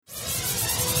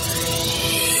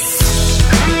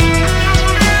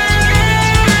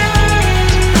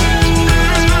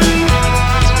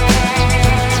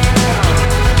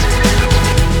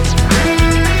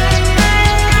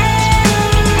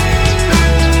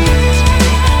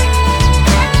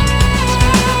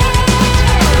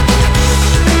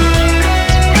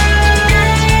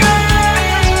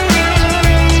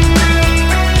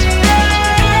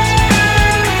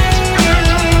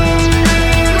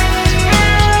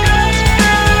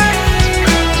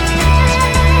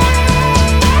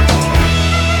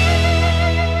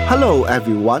Hello,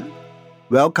 everyone.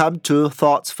 Welcome to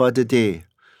Thoughts for the Day.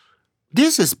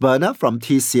 This is Bernard from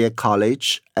TCA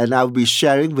College, and I'll be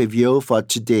sharing with you for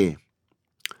today.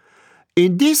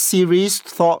 In this series,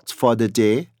 Thoughts for the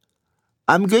Day,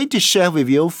 I'm going to share with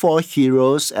you 4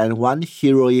 heroes and 1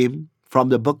 heroine from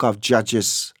the book of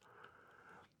Judges.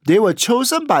 They were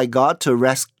chosen by God to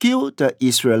rescue the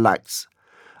Israelites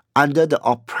under the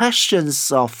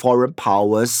oppressions of foreign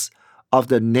powers of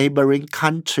the neighboring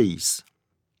countries.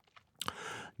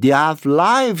 Their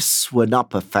lives were not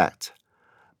perfect,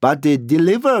 but they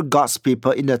delivered God's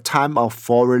people in a time of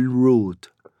foreign rule.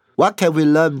 What can we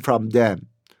learn from them?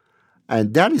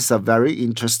 And that is a very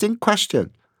interesting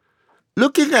question.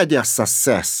 Looking at their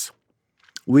success,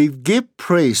 we give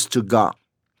praise to God.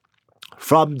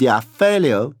 From their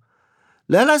failure,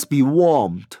 let us be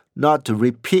warned not to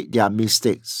repeat their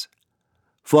mistakes.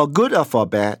 For good or for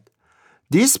bad,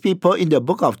 these people in the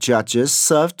book of Judges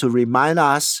serve to remind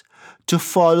us to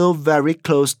follow very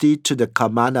closely to the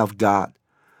command of God,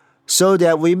 so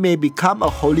that we may become a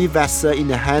holy vessel in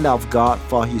the hand of God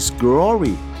for His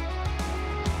glory.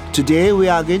 Today we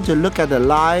are going to look at the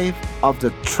life of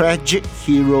the tragic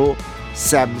hero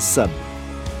Samson.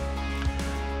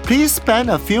 Please spend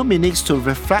a few minutes to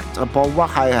reflect upon what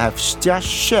I have just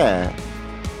shared,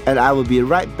 and I will be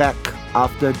right back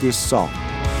after this song.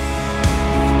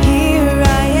 Here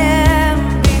I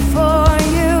am before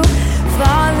you,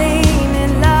 falling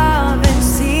in love and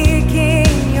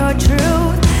seeking your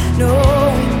truth,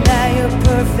 knowing that your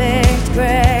perfect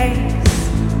grace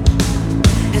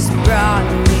has brought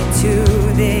me to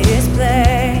this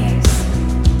place.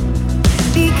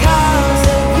 Because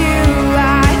of you,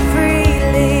 I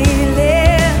freely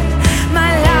live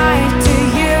my life to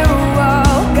you,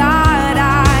 oh God,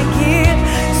 I give.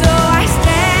 So I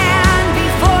stand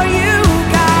before you,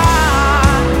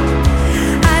 God.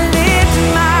 I lift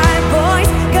my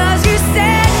voice 'cause you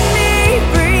set me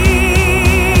free.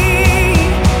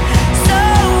 So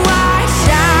I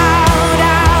shout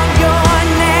out your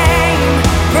name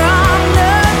from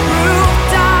the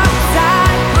rooftops. I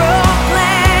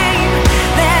proclaim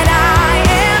that I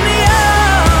am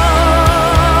yours.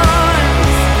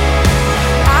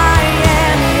 I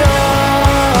am yours.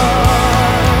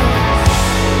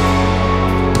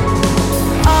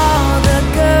 All the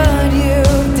good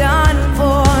you've done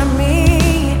for me,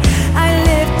 I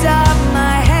lift up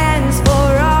my hands for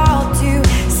all to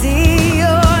see.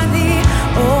 You're the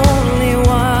only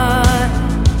one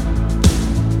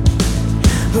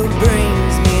who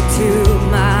brings me to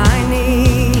my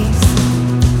knees.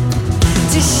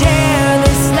 To share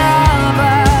this love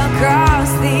across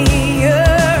the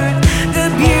earth, the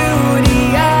beauty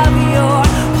of your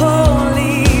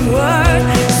holy word.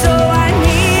 So I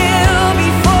kneel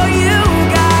before you,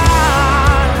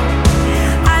 God.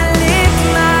 I lift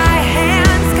my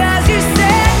hands 'cause you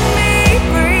set me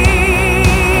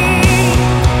free.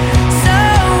 So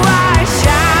I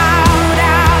shout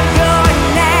out your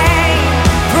name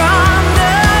from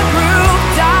the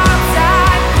rooftops.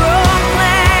 I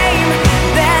proclaim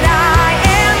that I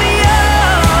am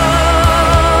yours.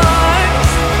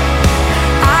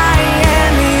 I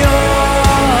am yours.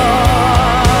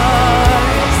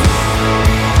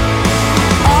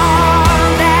 All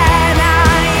that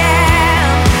I am,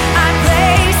 I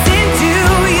place into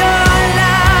your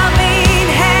loving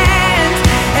hands,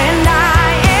 and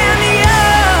I am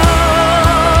yours.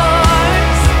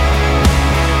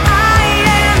 I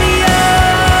am yours.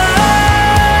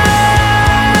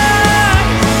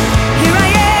 Here I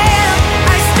am,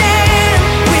 I stand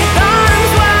with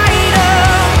arms wide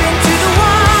open to the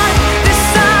one, the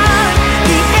Son,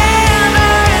 the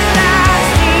everlasting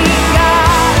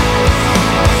God,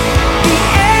 the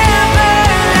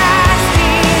everlasting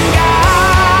God.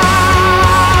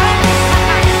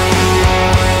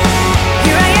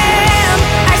 Here I am,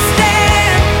 I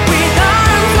stand with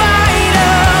arms wide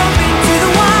open to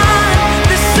the one,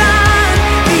 the Son,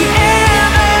 the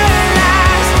everlasting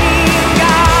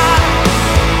God,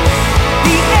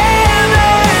 the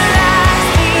everlasting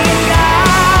God.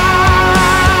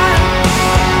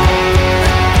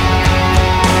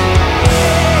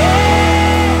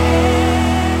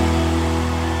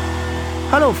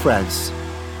 Hello, friends.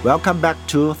 Welcome back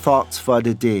to Thoughts for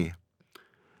the Day.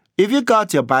 If you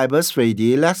got your Bibles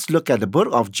ready, let's look at the book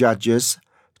of Judges,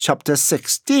 chapter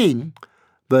 16,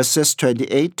 verses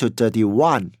 28 to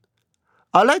 31.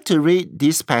 I'd like to read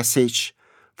this passage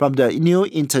from the New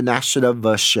International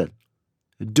Version.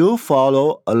 Do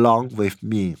follow along with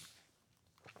me.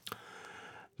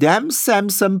 Then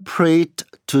Samson prayed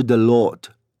to the Lord,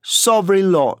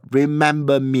 "Sovereign Lord,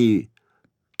 remember me.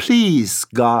 Please,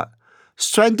 God,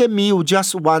 strengthen me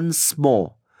just once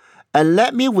more, and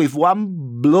let me with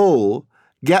one blow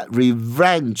get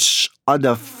revenge on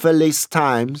the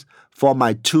Philistines for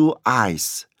my 2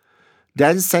 eyes.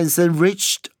 Then Samson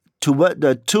reached toward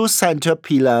the 2 central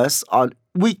pillars on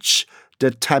which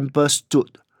the temple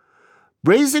stood.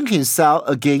 Bracing himself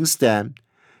against them,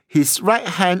 his right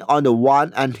hand on the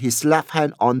one and his left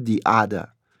hand on the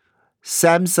other,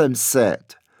 Samson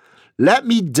said, "Let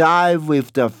me die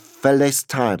with the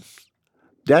Philistines."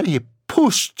 Then he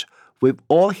pushed with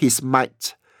all his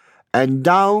might, and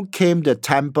down came the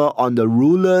temple on the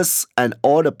rulers and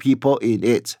all the people in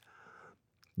it.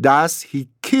 Thus he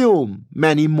killed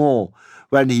many more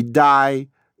when he died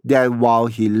than while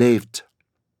he lived.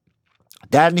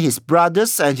 Then his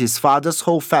brothers and his father's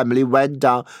whole family went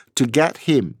down to get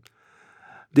him.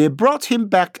 They brought him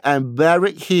back and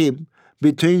buried him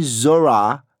between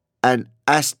Zorah and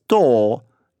Ashtor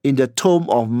in the tomb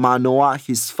of Manoah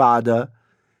his father.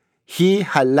 He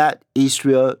had led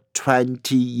Israel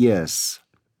 20 years.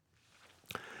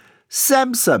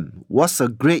 Samson was a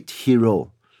great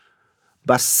hero,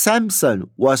 but Samson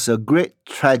was a great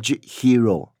tragic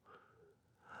hero.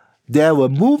 There were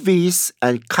movies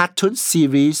and cartoon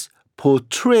series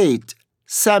portrayed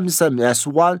Samson as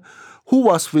one who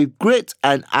was with great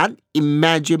and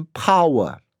unimagined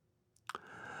power.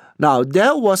 Now,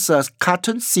 there was a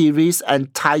cartoon series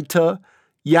entitled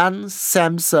Young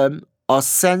Samson or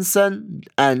Samson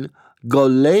and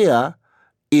Goliath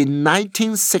in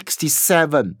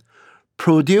 1967,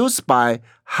 produced by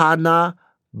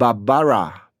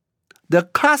Hanna-Barbera. The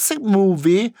classic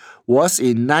movie was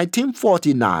in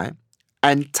 1949,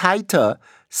 entitled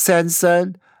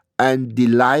Samson and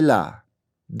Delilah,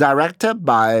 directed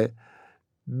by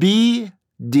B.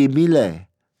 DeMille,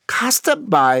 casted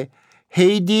by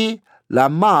Hedy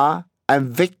Lamarr and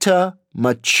Victor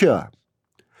Mature.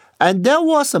 And there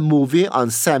was a movie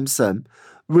on Samson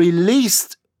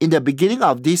released in the beginning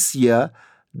of this year,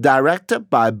 directed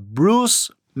by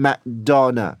Bruce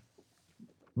McDonald.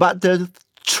 But the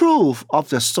truth of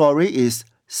the story is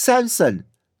Samson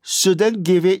shouldn't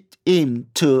give it in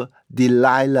to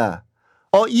Delilah.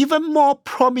 Or even more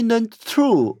prominent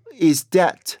truth is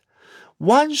that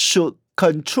one should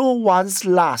control one's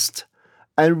lust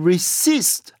and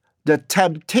resist the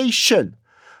temptation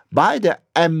by the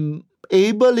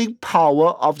enabling power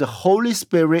of the Holy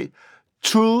Spirit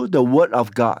through the Word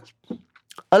of God.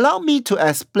 Allow me to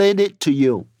explain it to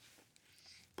you.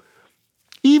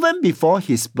 Even before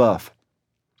his birth,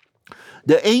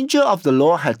 the angel of the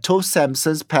Lord had told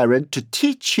Samson's parents to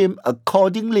teach him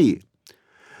accordingly.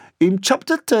 In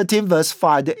chapter 13, verse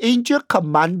 5, the angel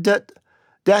commanded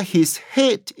that his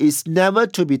head is never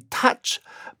to be touched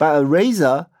by a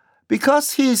razor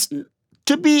because he is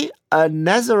to be a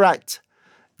Nazirite,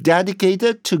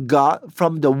 dedicated to God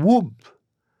from the womb.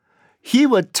 He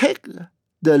will take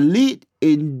the lead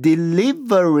in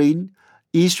delivering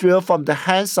Israel from the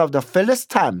hands of the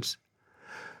Philistines.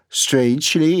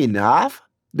 Strangely enough,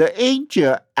 the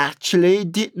angel actually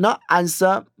did not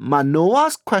answer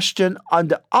Manoah's question on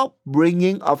the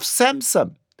upbringing of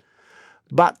Samson.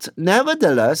 But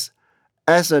nevertheless,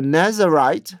 as a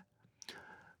Nazirite,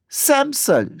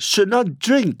 Samson should not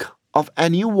drink of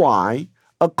any wine,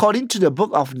 according to the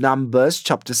book of Numbers,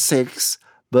 chapter 6,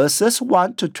 verses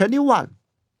 1 to 21.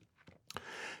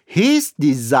 His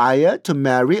desire to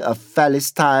marry a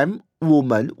Philistine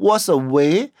woman was a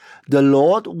way the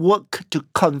Lord worked to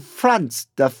confront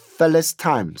the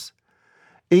Philistines.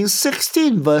 In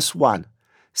 16 verse 1,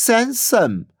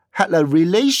 Samson had a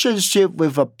relationship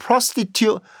with a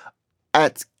prostitute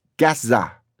at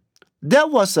Gaza. That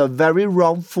was a very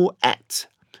wrongful act.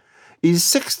 In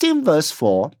 16 verse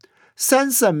 4,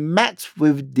 Samson met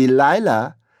with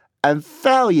Delilah and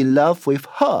fell in love with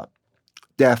her.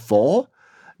 Therefore,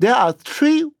 there are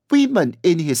 3 women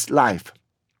in his life.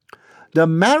 The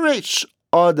marriage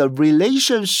or the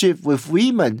relationship with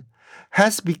women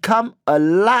has become a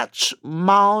large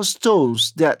milestone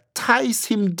that ties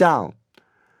him down.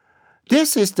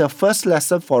 This is the first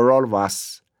lesson for all of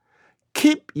us.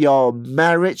 Keep your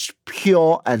marriage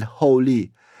pure and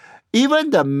holy. Even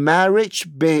the marriage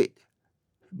bed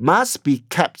must be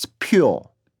kept pure.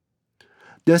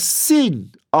 The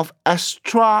sin of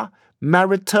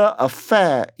extramarital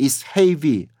affair is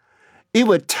heavy. It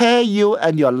will tear you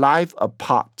and your life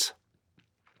apart.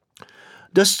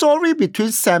 The story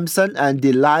between Samson and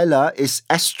Delilah is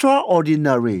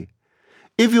extraordinary.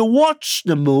 If you watch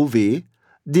the movie,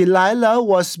 Delilah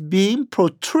was being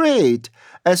portrayed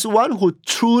as one who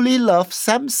truly loved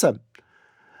Samson.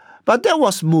 But that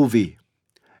was movie.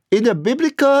 In the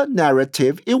biblical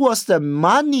narrative, it was the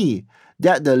money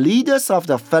that the leaders of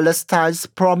the Philistines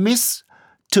promised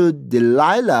to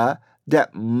Delilah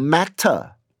that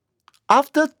matter.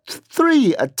 After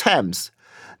 3 attempts,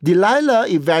 Delilah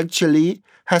eventually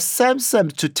has Samson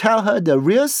to tell her the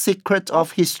real secret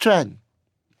of his strength.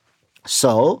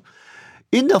 So,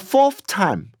 in the 4th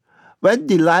time, when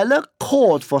Delilah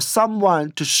called for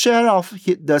someone to shear off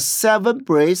the 7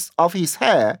 braids of his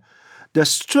hair, the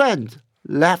strength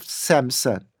left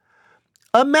Samson.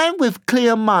 A man with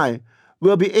clear mind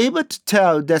will be able to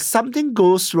tell that something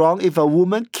goes wrong if a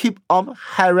woman keeps on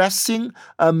harassing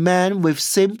a man with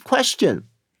same question.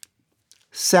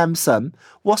 Samson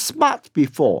was smart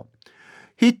before.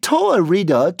 He told a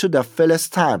riddle to the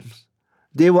Philistines.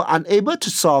 They were unable to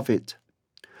solve it.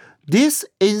 This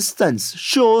instance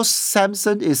shows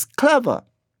Samson is clever.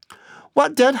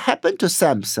 What then happened to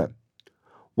Samson?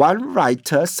 One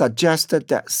writer suggested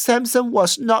that Samson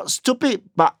was not stupid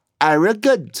but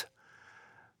arrogant.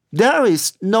 There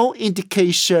is no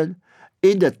indication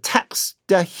in the text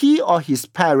that he or his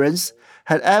parents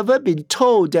had ever been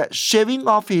told that shaving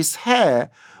off his hair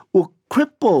would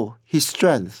cripple his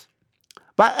strength.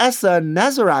 But as a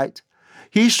Nazirite,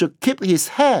 he should keep his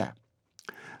hair.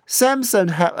 Samson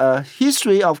had a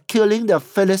history of killing the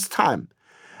Philistine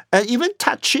and even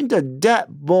touching the dead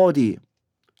body,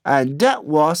 and that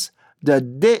was the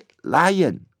dead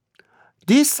lion.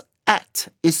 This act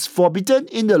is forbidden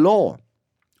in the law.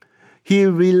 He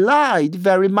relied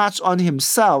very much on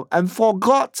himself and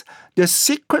forgot the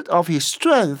secret of his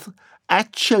strength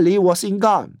actually was in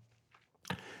God.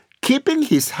 Keeping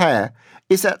his hair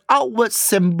is an outward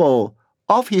symbol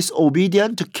of his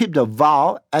obedience to keep the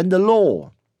vow and the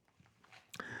law.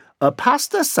 A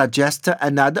pastor suggested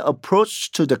another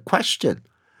approach to the question.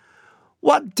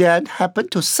 What then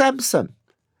happened to Samson?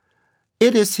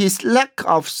 It is his lack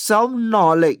of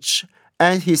self-knowledge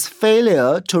and his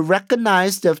failure to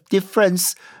recognize the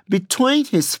difference between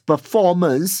his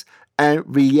performance and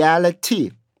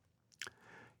reality.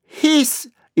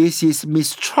 His is his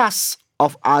mistrust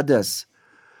of others.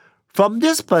 From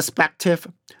this perspective,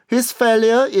 his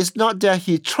failure is not that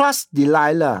he trusts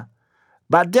Delilah,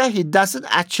 but that he doesn't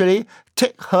actually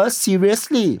take her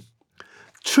seriously.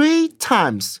 3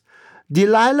 times,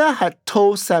 Delilah had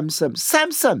told Samson,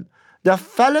 "Samson, the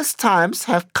Philistines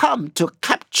have come to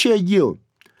capture you."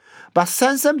 But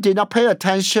Samson did not pay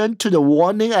attention to the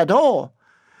warning at all,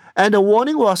 and the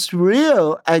warning was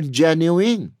real and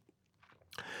genuine.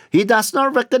 He does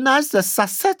not recognize the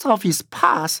success of his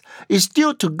past is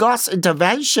due to God's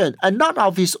intervention and not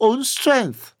of his own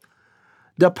strength.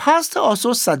 The pastor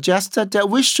also suggested that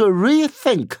we should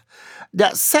rethink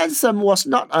that Samson was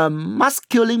not a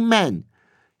masculine man.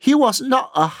 He was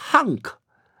not a hunk.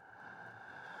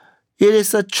 It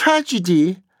is a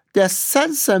tragedy that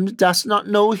Samson does not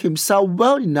know himself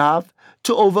well enough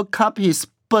to overcome his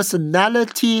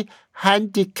personality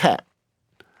handicap.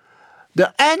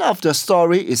 The end of the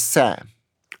story is sad.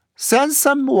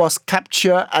 Samson was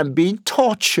captured and being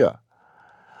tortured.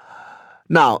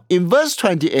 Now, in verse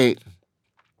 28,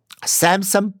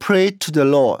 Samson prayed to the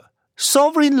Lord,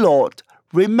 "Sovereign Lord,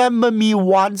 remember me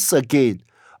once again.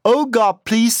 Oh God,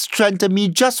 please strengthen me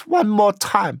just one more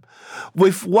time.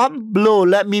 With one blow,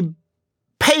 let me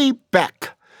pay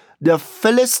back the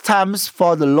Philistines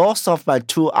for the loss of my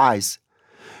 2 eyes."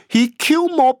 He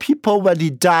killed more people when he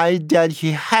died than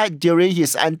he had during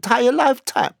his entire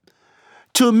lifetime.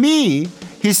 To me,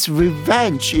 his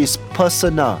revenge is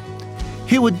personal.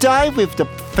 He would die with the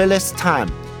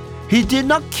Philistine. He did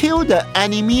not kill the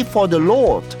enemy for the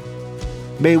Lord.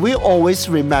 May we always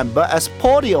remember, as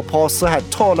Paul the Apostle had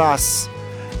taught us,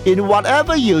 in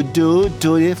whatever you do,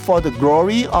 do it for the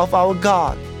glory of our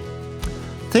God.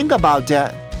 Think about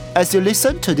that as you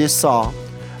listen to this song,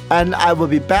 and I will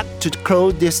be back to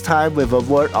close this time with a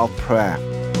word of prayer.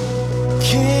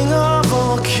 King of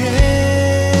all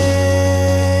kings,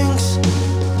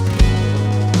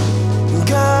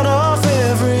 God of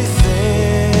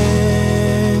everything,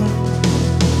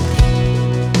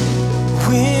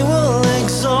 we will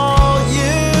exalt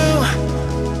you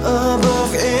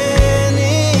above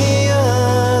any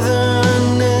other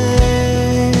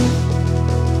name.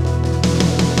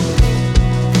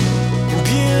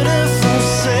 Beautiful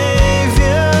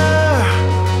Savior,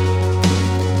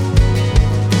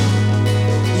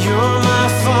 you're my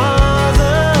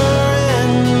Father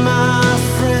and my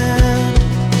friend,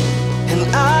 and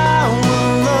I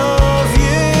will love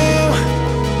you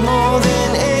more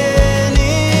than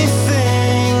anything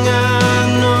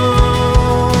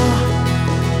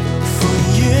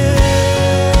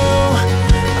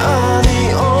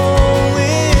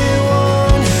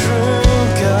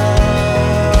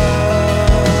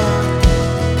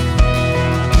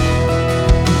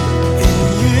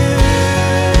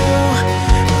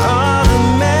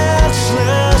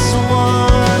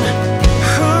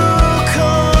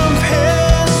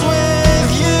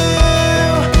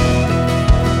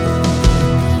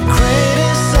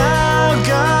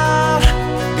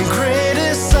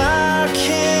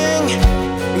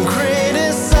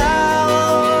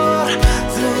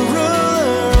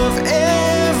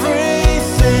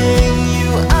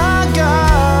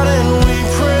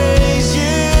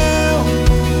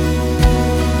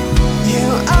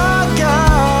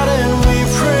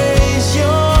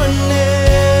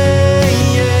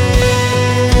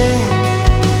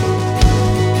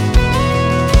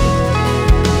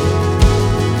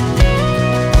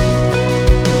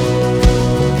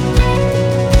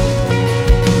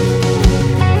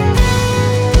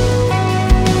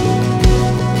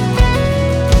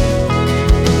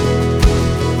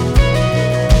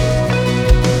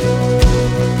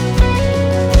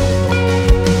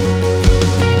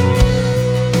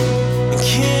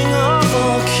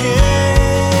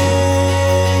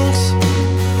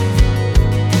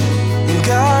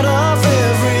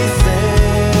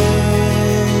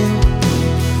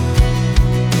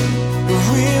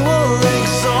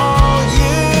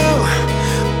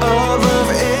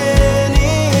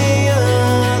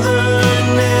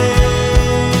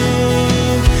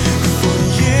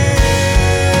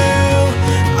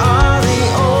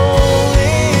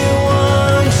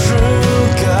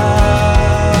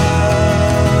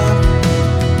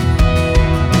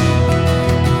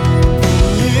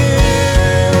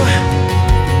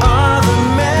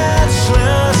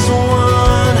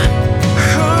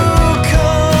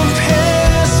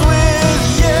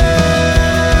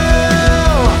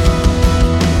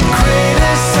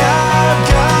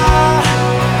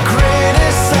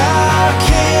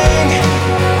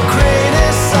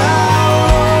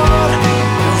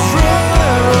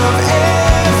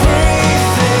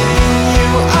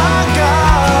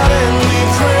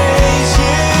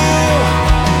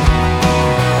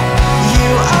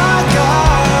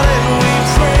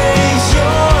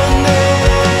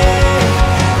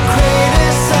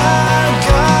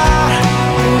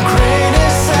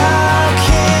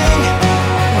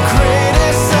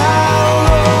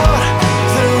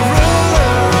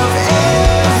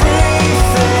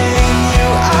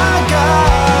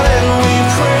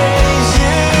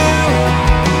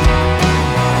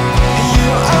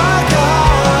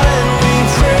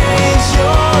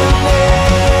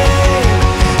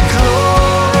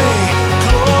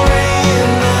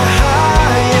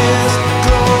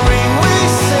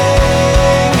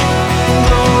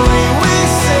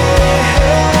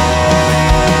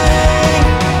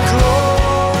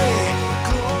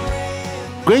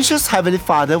Gracious Heavenly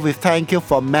Father, we thank you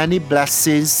for many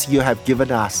blessings you have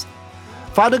given us.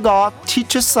 Father God,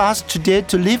 teach us today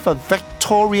to live a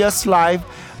victorious life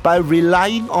by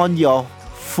relying on you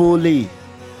fully.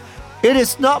 It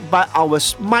is not by our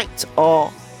might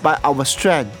or by our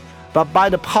strength, but by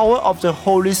the power of the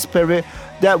Holy Spirit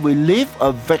that we live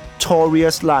a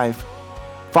victorious life.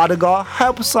 Father God,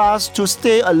 help us to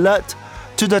stay alert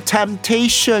to the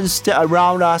temptations that are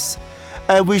around us,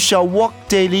 and we shall walk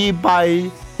daily by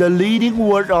the leading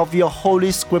word of your Holy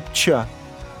Scripture.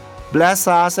 Bless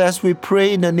us as we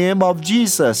pray in the name of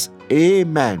Jesus.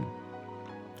 Amen.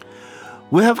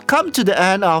 We have come to the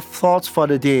end of Thoughts for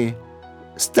the Day.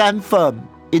 Stand firm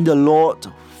in the Lord,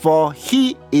 for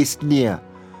He is near.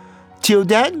 Till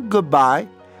then, goodbye,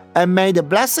 and may the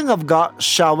blessing of God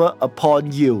shower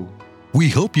upon you. We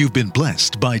hope you've been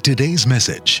blessed by today's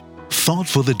message. Thought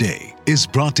for the Day is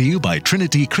brought to you by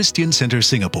Trinity Christian Center,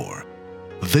 Singapore.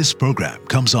 This program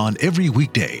comes on every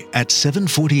weekday at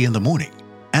 7:40 in the morning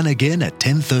and again at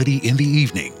 10:30 in the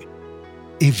evening.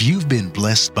 If you've been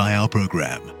blessed by our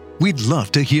program, we'd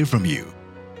love to hear from you.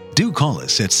 Do call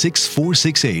us at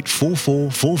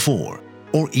 6468-4444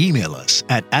 or email us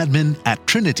at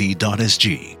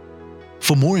admin@trinity.sg.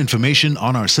 For more information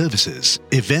on our services,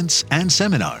 events, and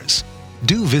seminars,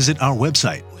 do visit our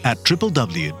website at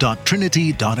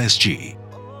www.trinity.sg.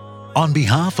 On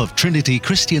behalf of Trinity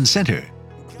Christian Center,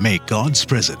 may God's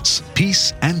presence,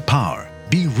 peace, and power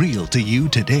be real to you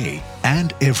today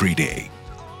and every day.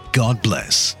 God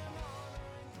bless.